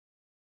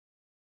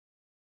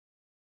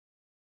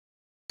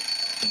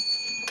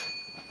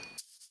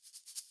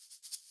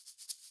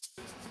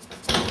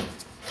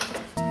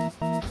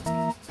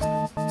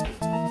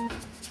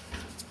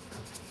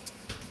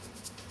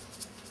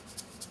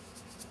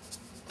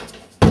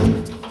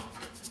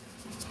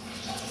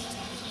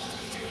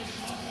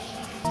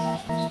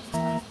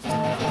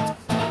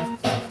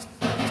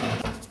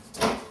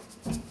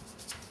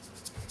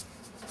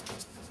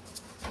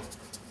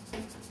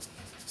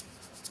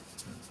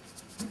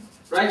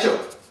Rachel?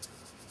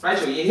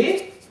 Rachel, you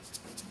here?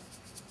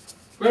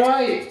 Where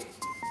are you?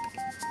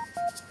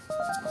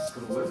 It's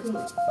gonna work, isn't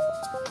it?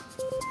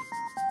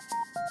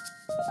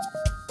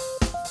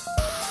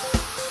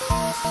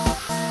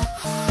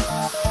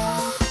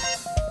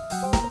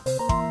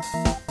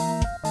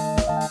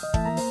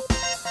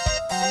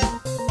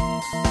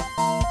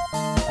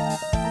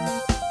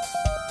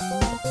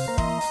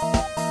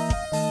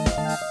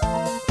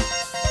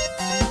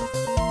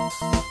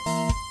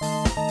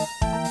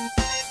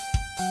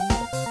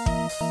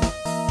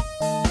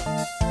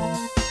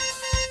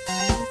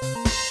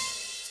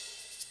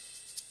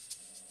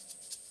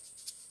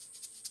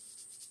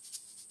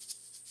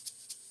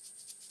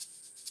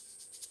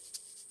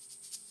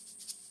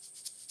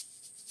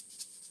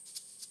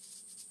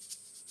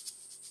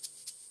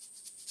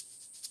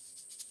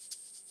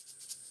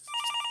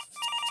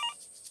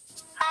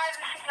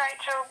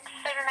 Rachel,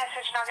 send a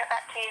message and I'll get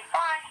back to you.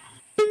 Bye.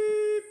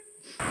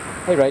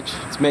 Hey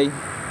Rach, it's me.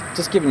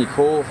 Just giving you a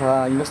call.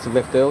 You must have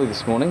left early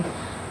this morning.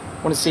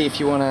 Want to see if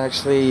you want to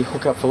actually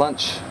hook up for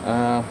lunch.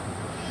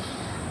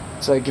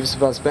 So give us a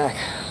buzz back.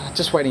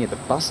 Just waiting at the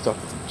bus stop.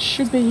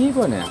 Should be here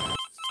by now. Leave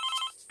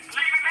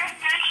a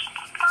message.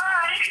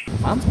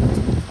 Bye. Mum?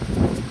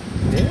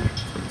 Yeah?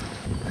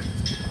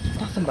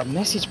 Nothing but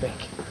message back.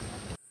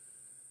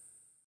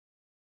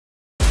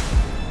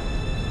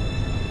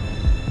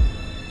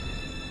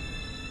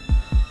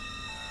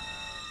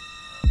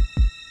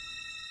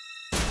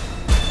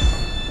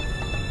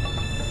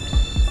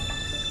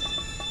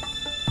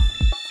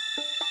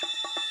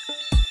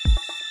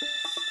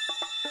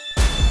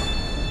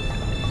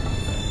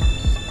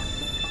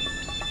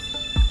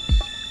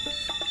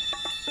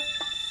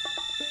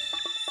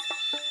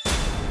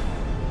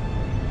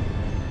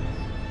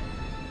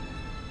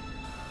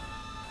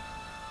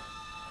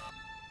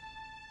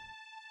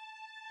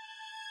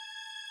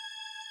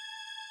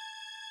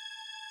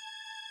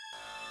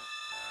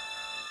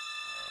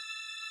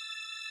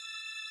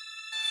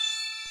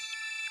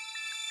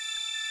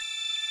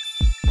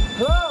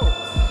 Hello?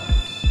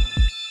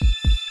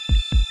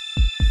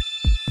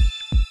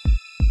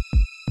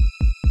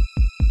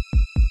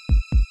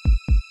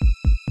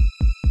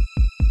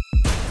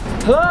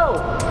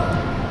 Hello?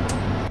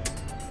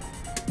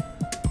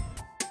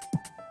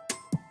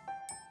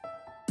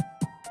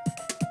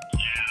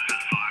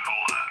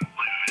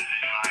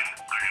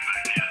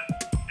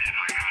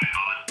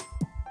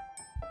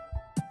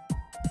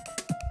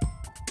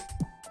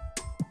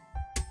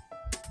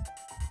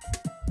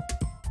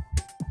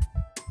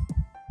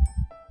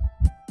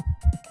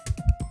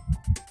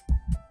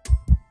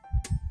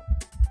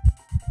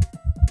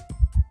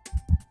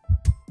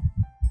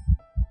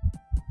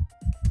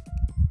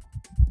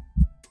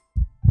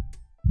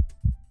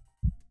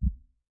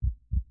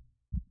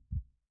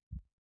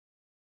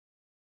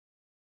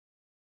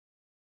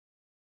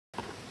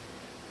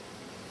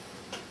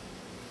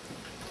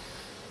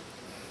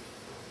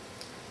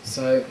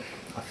 So,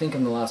 I think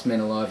I'm the last man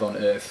alive on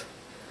Earth.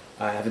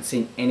 I haven't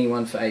seen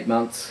anyone for 8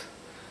 months,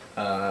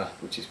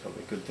 which is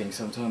probably a good thing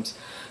sometimes.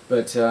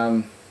 But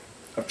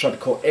I've tried to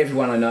call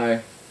everyone I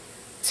know,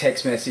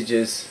 text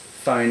messages,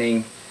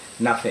 phoning,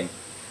 nothing.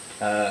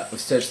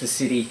 We've searched the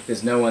city,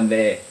 there's no one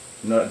there,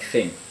 not a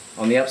thing.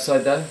 On the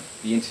upside though,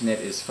 the internet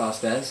is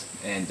fast as,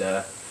 and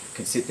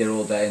can sit there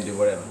all day and do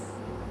whatever.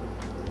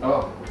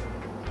 Oh,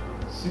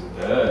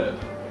 superb.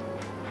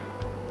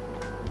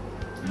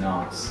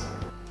 Nice.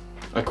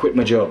 I quit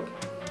my job.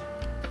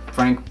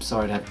 Frank,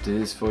 sorry to have to do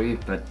this for you,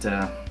 but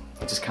I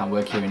just can't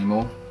work here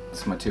anymore.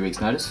 This is my 2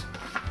 weeks notice.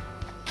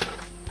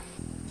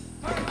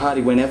 I can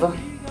party whenever,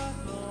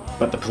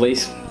 but the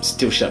police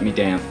still shut me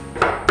down.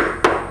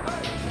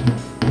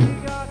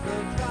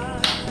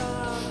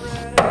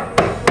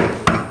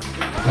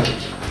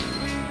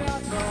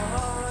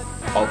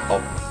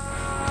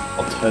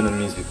 I'll turn the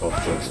music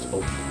off first.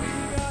 Oh.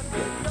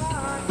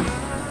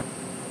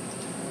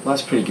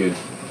 Life's pretty good.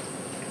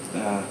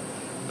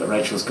 But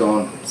Rachel's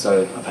gone,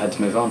 so I've had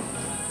to move on.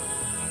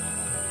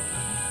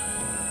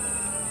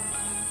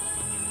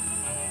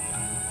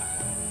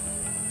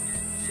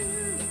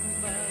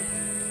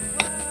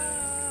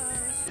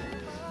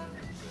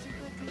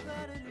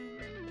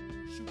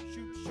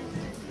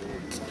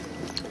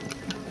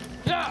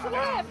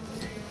 Yeah!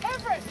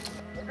 Everett!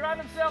 They're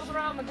driving themselves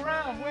around the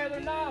ground where their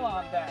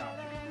nylon down.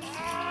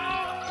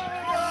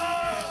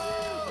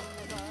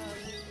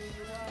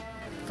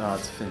 Oh,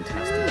 it's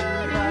fantastic.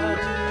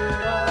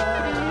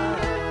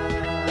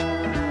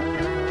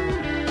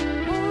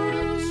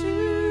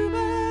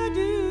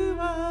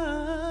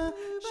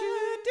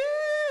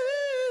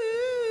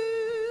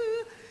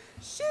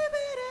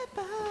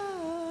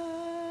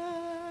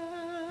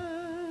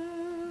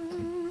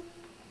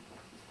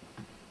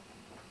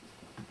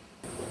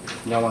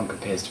 No one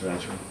compares to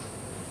Rachel.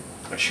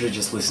 I should have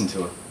just listened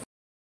to her.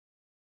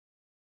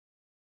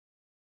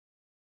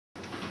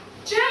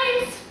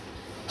 James!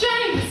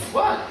 James!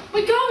 What?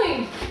 We're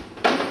going!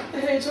 What the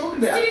hell are you talking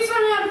The about? city's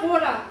running out of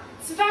water.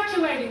 It's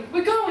evacuating.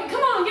 We're going.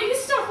 Come on, get your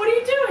stuff. What are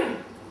you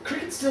doing?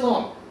 Cricket's still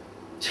on.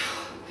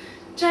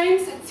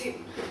 James, that's it.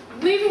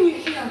 I'm leaving you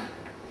here.